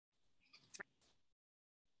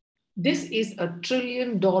This is a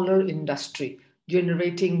trillion-dollar industry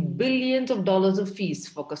generating billions of dollars of fees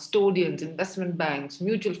for custodians, investment banks,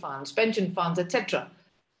 mutual funds, pension funds, etc.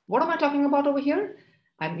 What am I talking about over here?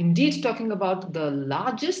 I'm indeed talking about the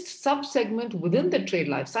largest sub-segment within the trade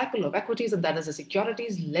life cycle of equities, and that is the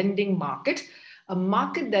securities lending market, a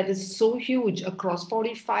market that is so huge across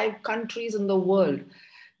 45 countries in the world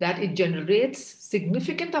that it generates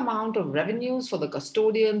significant amount of revenues for the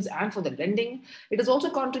custodians and for the lending. It has also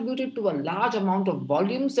contributed to a large amount of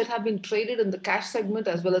volumes that have been traded in the cash segment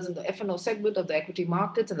as well as in the F&O segment of the equity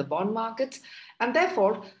markets and the bond markets. And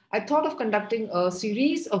therefore, I thought of conducting a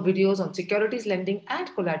series of videos on securities lending and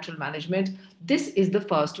collateral management. This is the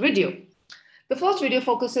first video. The first video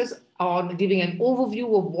focuses on giving an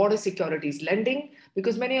overview of what is securities lending,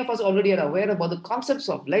 because many of us already are aware about the concepts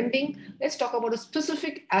of lending. Let's talk about a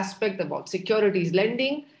specific aspect about securities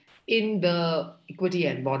lending in the equity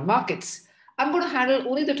and bond markets. I'm going to handle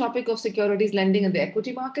only the topic of securities lending in the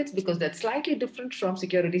equity markets because that's slightly different from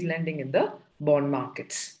securities lending in the bond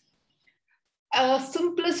markets. A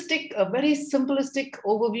very simplistic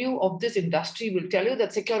overview of this industry will tell you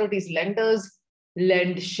that securities lenders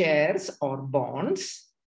lend shares or bonds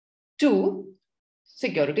to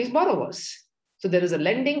securities borrowers. So there is a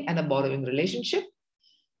lending and a borrowing relationship.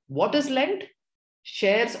 What is lent?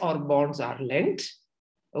 Shares or bonds are lent,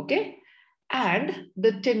 okay? And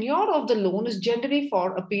the tenure of the loan is generally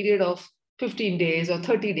for a period of 15 days or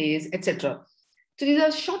 30 days, etc. So these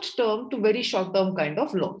are short-term to very short-term kind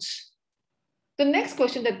of loans. The next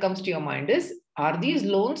question that comes to your mind is, are these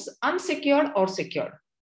loans unsecured or secured?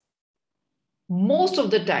 Most of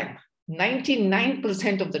the time,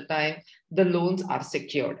 99% of the time, the loans are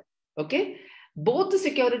secured, okay? Both the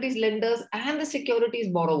securities lenders and the securities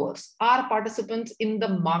borrowers are participants in the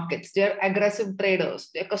markets. They're aggressive traders,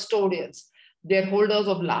 they're custodians, they're holders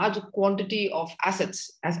of large quantity of assets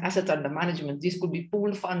as assets under management. These could be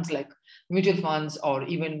pooled funds like mutual funds or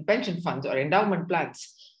even pension funds or endowment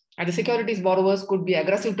plans. And the securities borrowers could be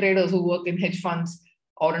aggressive traders who work in hedge funds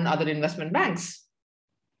or in other investment banks.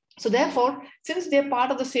 So therefore, since they're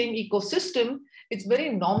part of the same ecosystem, it's very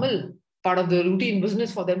normal part of the routine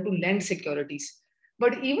business for them to lend securities.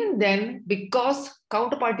 But even then, because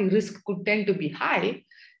counterparty risk could tend to be high,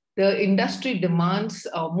 the industry demands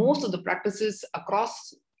most of the practices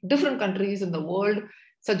across different countries in the world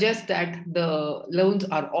suggest that the loans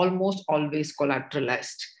are almost always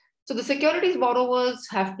collateralized. So the securities borrowers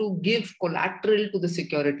have to give collateral to the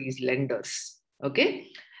securities lenders, okay?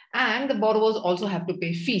 And the borrowers also have to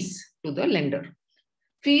pay fees to the lender.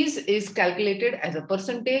 Fees is calculated as a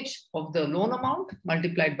percentage of the loan amount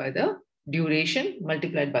multiplied by the duration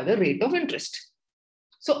multiplied by the rate of interest.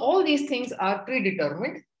 So all these things are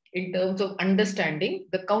predetermined in terms of understanding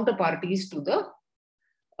the counterparties to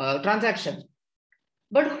the transaction.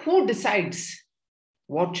 But who decides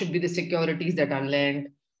what should be the securities that are lent?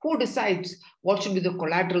 Who decides what should be the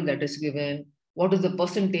collateral that is given? What is the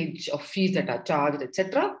percentage of fees that are charged,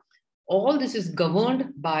 etc.? All this is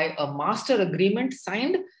governed by a master agreement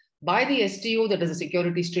signed by the STO, that is a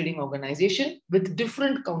securities trading organization, with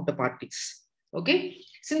different counterparties. Okay,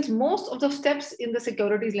 since most of the steps in the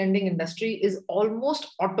securities lending industry is almost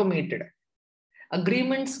automated,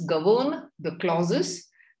 agreements govern the clauses.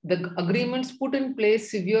 The agreements put in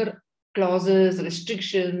place severe clauses,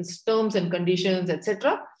 restrictions, terms and conditions,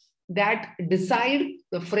 etc., that decide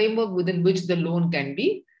the framework within which the loan can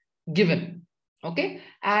be given. Okay,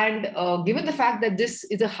 and given the fact that this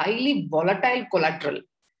is a highly volatile collateral,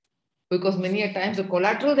 because many a times the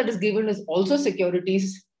collateral that is given is also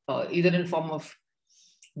securities, either in form of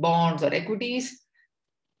bonds or equities.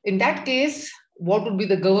 In that case, what would be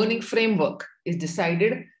the governing framework is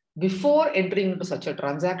decided before entering into such a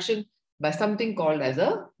transaction by something called as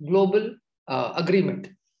a global agreement.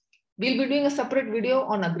 We'll be doing a separate video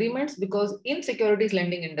on agreements because in securities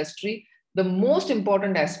lending industry, the most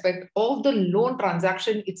important aspect of the loan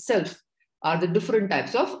transaction itself are the different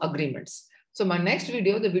types of agreements. So my next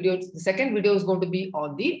video, the second video is going to be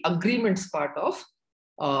on the agreements part of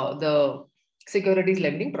the securities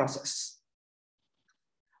lending process.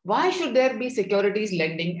 Why should there be securities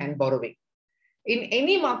lending and borrowing? In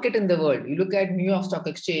any market in the world, you look at New York Stock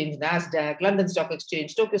Exchange, NASDAQ, London Stock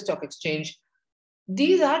Exchange, Tokyo Stock Exchange,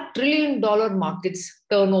 these are trillion-dollar markets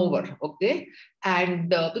turnover, okay? And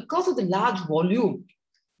because of the large volume,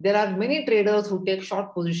 there are many traders who take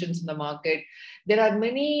short positions in the market. There are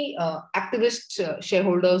many activist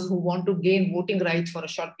shareholders who want to gain voting rights for a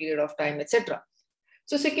short period of time, etc.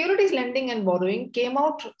 So securities lending and borrowing came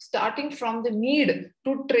out starting from the need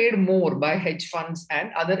to trade more by hedge funds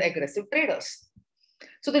and other aggressive traders.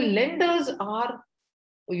 So the lenders are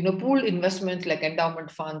pooled investments like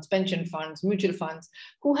endowment funds, pension funds, mutual funds,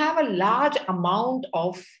 who have a large amount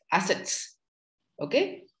of assets.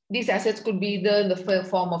 Okay, these assets could be either in the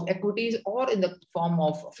form of equities or in the form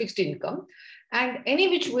of fixed income, and any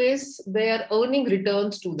which ways they are earning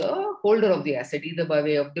returns to the holder of the asset, either by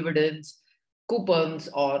way of dividends, coupons,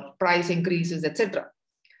 or price increases, etc.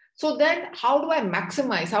 So then how do I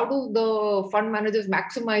maximize? How do the fund managers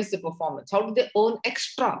maximize the performance? How do they earn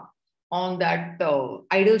extra on that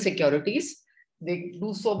idle securities? They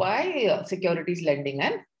do so by securities lending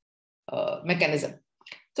and mechanism.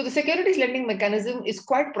 So the securities lending mechanism is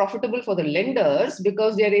quite profitable for the lenders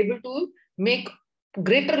because they are able to make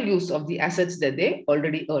greater use of the assets that they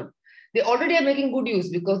already earn. They already are making good use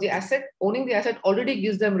because owning the asset already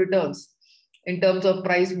gives them returns in terms of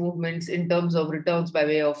price movements, in terms of returns by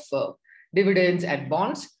way of dividends and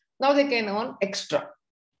bonds. Now they can earn extra.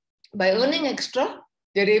 By earning extra,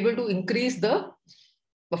 they're able to increase the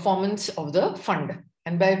performance of the fund.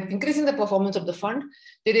 And by increasing the performance of the fund,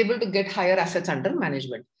 they're able to get higher assets under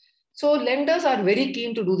management. So lenders are very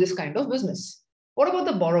keen to do this kind of business. What about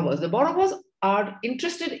the borrowers? The borrowers are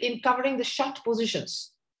interested in covering the short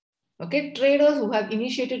positions. Okay, traders who have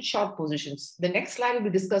initiated short positions. The next slide will be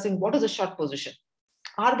discussing what is a short position.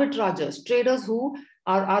 Arbitragers, traders who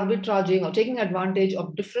are arbitraging or taking advantage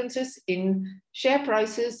of differences in share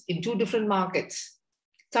prices in two different markets.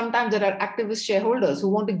 Sometimes there are activist shareholders who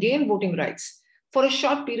want to gain voting rights for a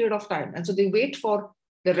short period of time. And so they wait for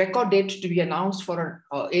the record date to be announced for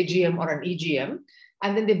an AGM or an EGM.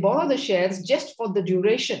 And then they borrow the shares just for the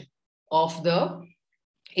duration of the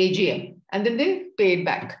AGM. And then they pay it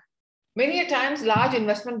back. Many a times, large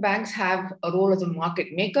investment banks have a role as a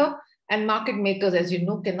market maker, and market makers, as you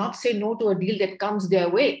know, cannot say no to a deal that comes their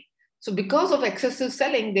way. So because of excessive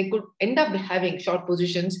selling, they could end up having short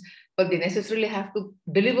positions, but they necessarily have to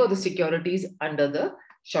deliver the securities under the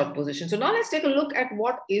short position. So now let's take a look at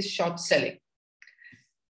what is short selling.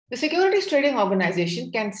 The securities trading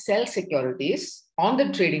organization can sell securities on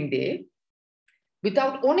the trading day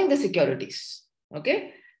without owning the securities.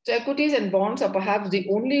 Okay. So equities and bonds are perhaps the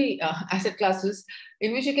only asset classes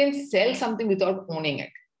in which you can sell something without owning it.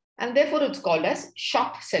 And therefore, it's called as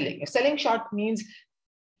short selling. Selling short means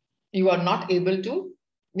you're not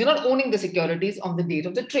owning the securities on the date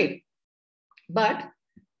of the trade. But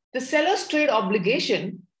the seller's trade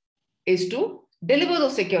obligation is to deliver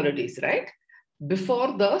those securities, right,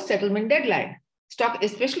 before the settlement deadline. Stock,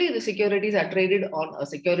 especially the securities are traded on a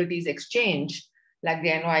securities exchange like the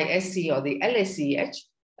NYSE or the LSEG,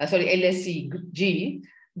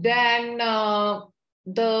 then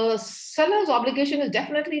the seller's obligation is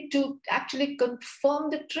definitely to actually confirm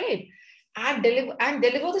the trade and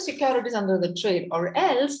deliver the securities under the trade, or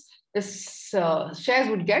else the shares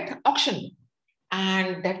would get auctioned,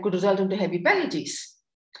 and that could result into heavy penalties.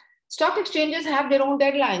 Stock exchanges have their own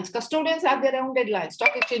deadlines. Custodians have their own deadlines.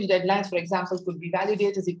 Stock exchange deadlines, for example, could be valid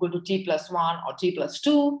date is equal to T+1 or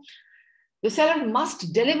T+2. The seller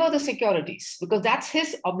must deliver the securities because that's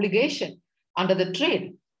his obligation under the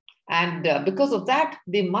trade. And because of that,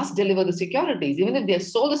 they must deliver the securities. Even if they have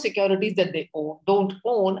sold the securities that they don't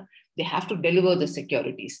own, they have to deliver the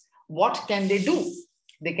securities. What can they do?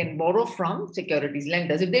 They can borrow from securities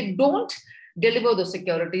lenders. If they don't deliver the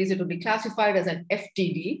securities, it will be classified as an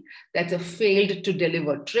FTD, that's a failed to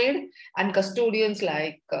deliver trade. And custodians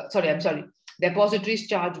depositories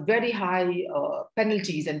charge very high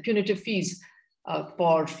penalties and punitive fees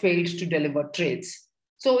for failed to deliver trades.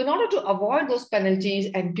 So in order to avoid those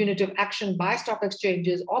penalties and punitive action by stock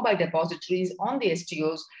exchanges or by depositories on the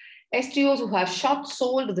STOs who have short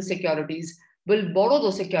sold the securities will borrow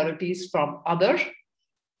those securities from other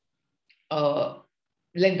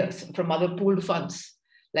lenders, from other pooled funds,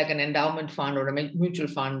 like an endowment fund or a mutual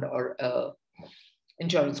fund or an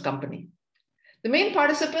insurance company. The main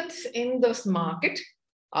participants in this market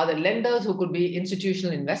are the lenders, who could be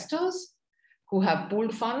institutional investors who have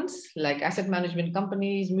pooled funds like asset management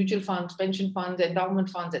companies, mutual funds, pension funds, endowment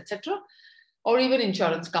funds, etc., or even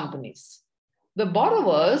insurance companies. The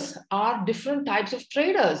borrowers are different types of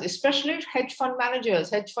traders, especially hedge fund managers,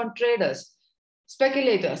 hedge fund traders,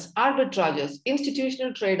 speculators, arbitragers,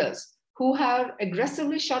 institutional traders who have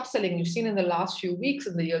aggressively short selling. You've seen in the last few weeks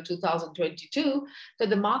in the year 2022 that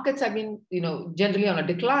the markets have been generally on a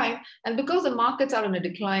decline. And because the markets are in a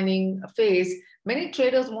declining phase, many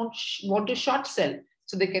traders want to short sell.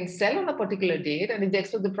 So they can sell on a particular date, and if they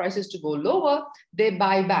expect the prices to go lower, they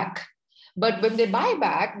buy back. But when they buy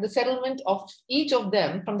back, the settlement of each of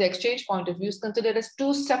them from the exchange point of view is considered as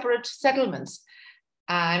two separate settlements.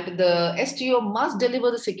 And the STO must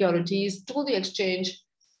deliver the securities to the exchange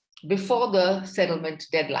before the settlement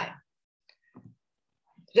deadline.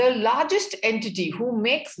 The largest entity who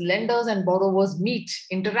makes lenders and borrowers meet,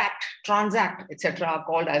 interact, transact, etc., are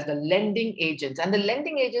called as the lending agents. And the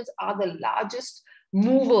lending agents are the largest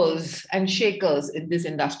movers and shakers in this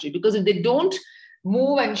industry, because if they don't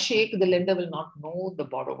move and shake, the lender will not know the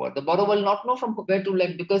borrower. The borrower will not know from where to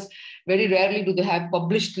lend, because very rarely do they have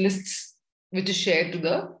published lists which is shared to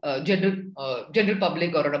the general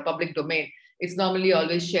public or on a public domain. It's normally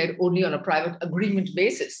always shared only on a private agreement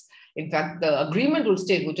basis. In fact, the agreement will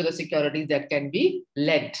state which are the securities that can be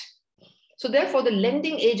lent. So therefore, the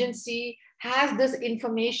lending agency has this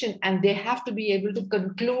information and they have to be able to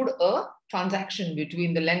conclude a transaction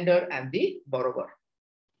between the lender and the borrower.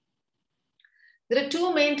 There are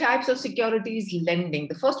two main types of securities lending.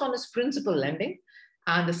 The first one is principal lending,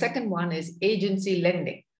 and the second one is agency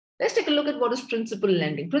lending. Let's take a look at what is principal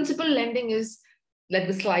lending. Principal lending is, like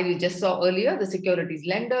the slide we just saw earlier, the securities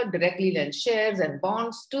lender directly lends shares and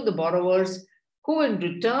bonds to the borrowers, who in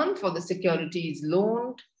return for the securities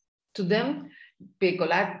loaned to them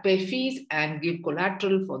pay fees and give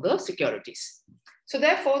collateral for the securities. So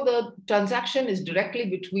therefore, the transaction is directly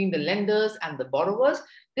between the lenders and the borrowers.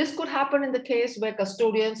 This could happen in the case where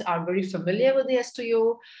custodians are very familiar with the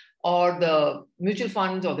STO, or the mutual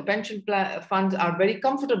funds or the pension funds are very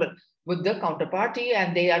comfortable with the counterparty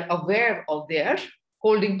and they are aware of their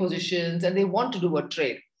holding positions and they want to do a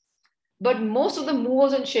trade. But most of the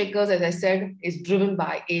movers and shakers, as I said, is driven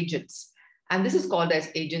by agents. And this is called as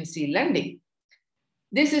agency lending.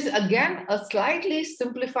 This is again a slightly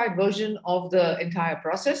simplified version of the entire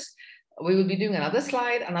process. We will be doing another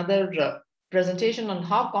slide, another presentation on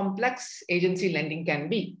how complex agency lending can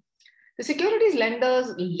be. The securities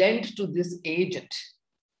lenders lend to this agent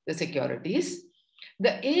the securities.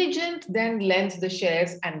 The agent then lends the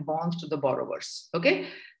shares and bonds to the borrowers. Okay,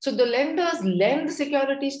 so the lenders lend the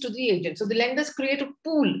securities to the agent. So the lenders create a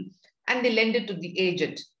pool and they lend it to the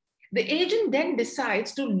agent. The agent then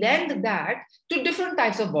decides to lend that to different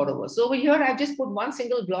types of borrowers. So over here, I just put one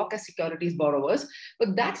single block as securities borrowers,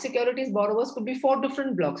 but that securities borrowers could be 4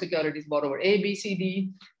 different block securities borrower: A, B, C,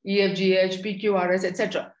 D, E, F, G, H, P, Q, R, S,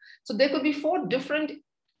 etc. So there could be 4 different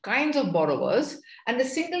kinds of borrowers and a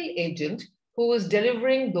single agent who is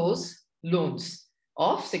delivering those loans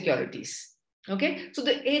of securities. Okay, so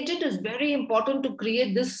the agent is very important to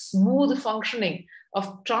create this smooth functioning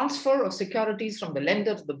of transfer of securities from the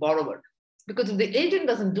lender to the borrower. Because if the agent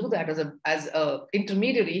doesn't do that as a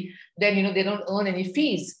intermediary, then they don't earn any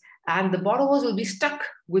fees and the borrowers will be stuck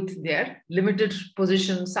with their limited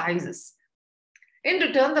position sizes. In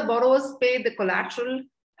return, the borrowers pay the collateral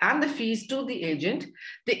and the fees to the agent.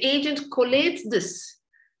 The agent collates this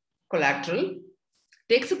collateral,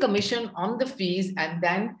 takes a commission on the fees, and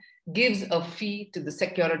then gives a fee to the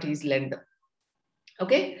securities lender.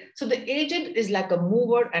 Okay, so the agent is like a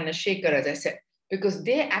mover and a shaker, as I said, because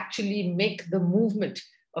they actually make the movement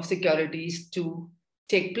of securities to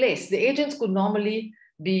take place. The agents could normally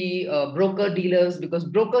be broker dealers, because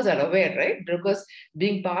brokers are aware, right? Brokers,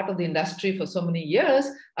 being part of the industry for so many years,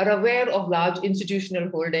 are aware of large institutional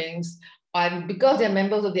holdings. And because they're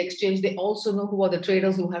members of the exchange, they also know who are the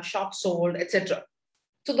traders who have short sold, etc.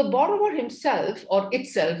 So the borrower himself or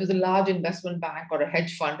itself is a large investment bank or a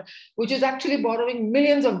hedge fund, which is actually borrowing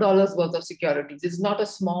millions of dollars worth of securities. It's not a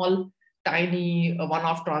small, tiny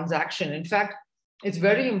one-off transaction. In fact, it's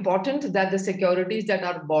very important that the securities that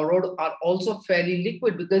are borrowed are also fairly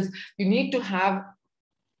liquid, because you need to have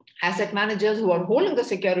asset managers who are holding the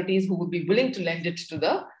securities who would be willing to lend it to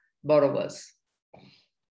the borrowers.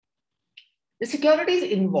 The securities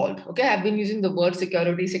involved, okay, I've been using the word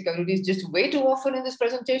securities just way too often in this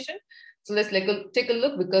presentation. So let's take a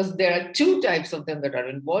look, because there are 2 types of them that are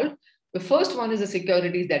involved. The first one is a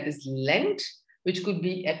securities that is lent, which could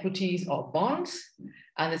be equities or bonds.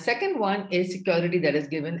 And the second one is security that is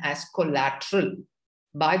given as collateral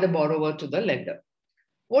by the borrower to the lender.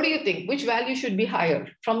 What do you think? Which value should be higher?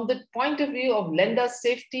 From the point of view of lender's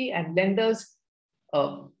safety and lender's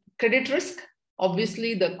credit risk,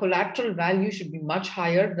 obviously the collateral value should be much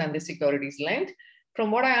higher than the securities lent. From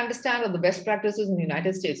what I understand of the best practices in the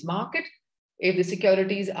United States market, if the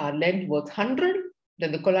securities are lent worth 100,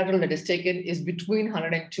 then the collateral that is taken is between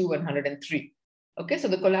 102 and 103. Okay, so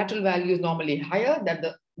the collateral value is normally higher than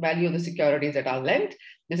the value of the securities that are lent.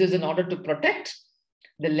 This is in order to protect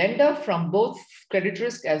the lender from both credit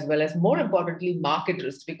risk as well as, more importantly, market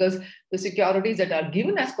risk, because the securities that are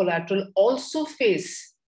given as collateral also face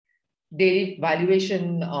daily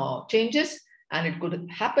valuation changes, and it could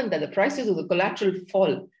happen that the prices of the collateral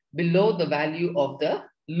fall below the value of the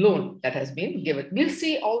loan that has been given. We'll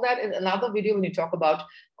see all that in another video when we talk about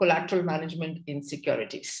collateral management in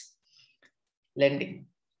securities lending.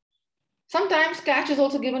 Sometimes cash is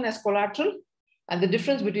also given as collateral, and the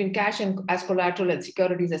difference between cash and as collateral and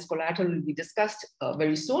securities as collateral will be discussed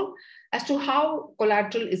very soon as to how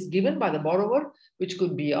collateral is given by the borrower, which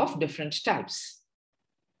could be of different types.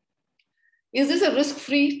 Is this a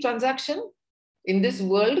risk-free transaction? In this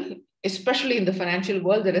world, especially in the financial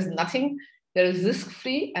world, there is nothing that is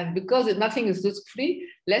risk-free, and because nothing is risk-free,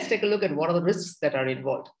 let's take a look at what are the risks that are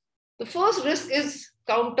involved. The first risk is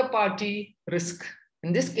counterparty risk.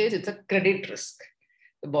 In this case, it's a credit risk.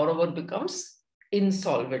 The borrower becomes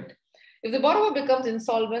insolvent. If the borrower becomes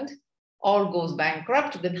insolvent or goes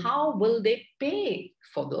bankrupt, then how will they pay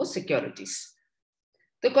for those securities?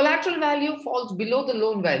 The collateral value falls below the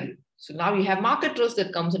loan value. So now you have market risk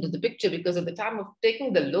that comes into the picture, because at the time of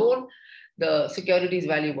taking the loan, the securities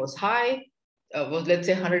value was high, was let's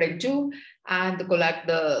say 102, and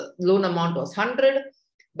the loan amount was 100.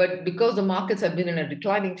 But because the markets have been in a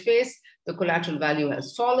declining phase, the collateral value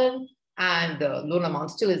has fallen and the loan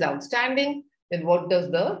amount still is outstanding. Then what does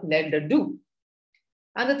the lender do?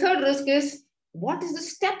 And the third risk is, what is the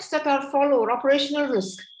steps that are followed? Operational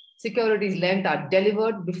risk. Securities lent are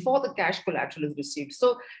delivered before the cash collateral is received.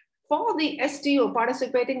 So for the STO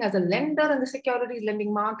participating as a lender in the securities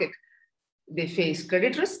lending market, they face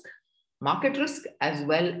credit risk, market risk, as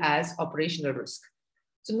well as operational risk.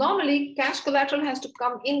 So normally cash collateral has to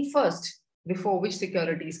come in first before which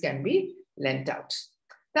securities can be lent out.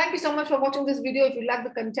 Thank you so much for watching this video. If you like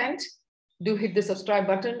the content, do hit the subscribe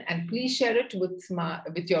button and please share it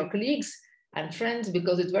with your colleagues and friends,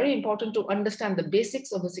 because it's very important to understand the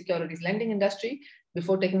basics of the securities lending industry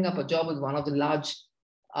before taking up a job with one of the large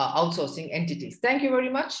outsourcing entities. Thank you very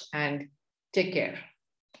much and take care.